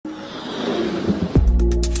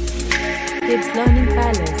Kids Learning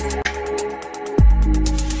Palace.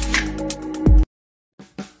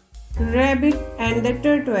 Rabbit and the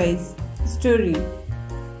Tortoise story.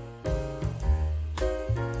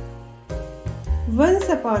 Once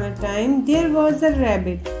upon a time there was a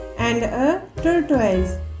rabbit and a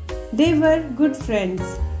tortoise. They were good friends.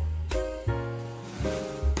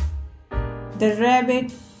 The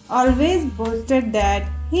rabbit always boasted that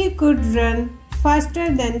he could run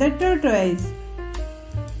faster than the tortoise.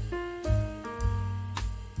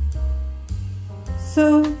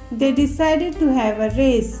 So they decided to have a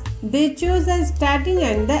race. They chose a starting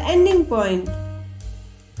and the ending point.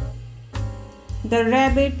 The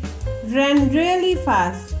rabbit ran really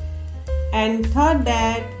fast and thought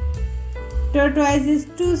that tortoise is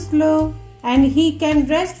too slow and he can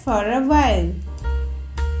rest for a while.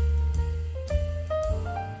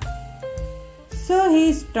 So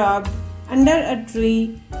he stopped under a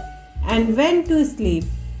tree and went to sleep.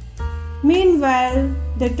 Meanwhile,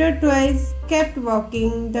 the tortoise kept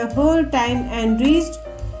walking the whole time and reached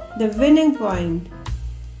the winning point.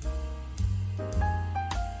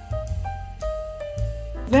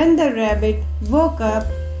 When the rabbit woke up,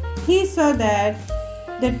 he saw that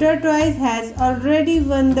the tortoise has already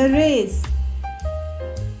won the race.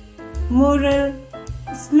 Moral: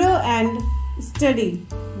 slow and steady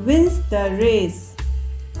wins the race.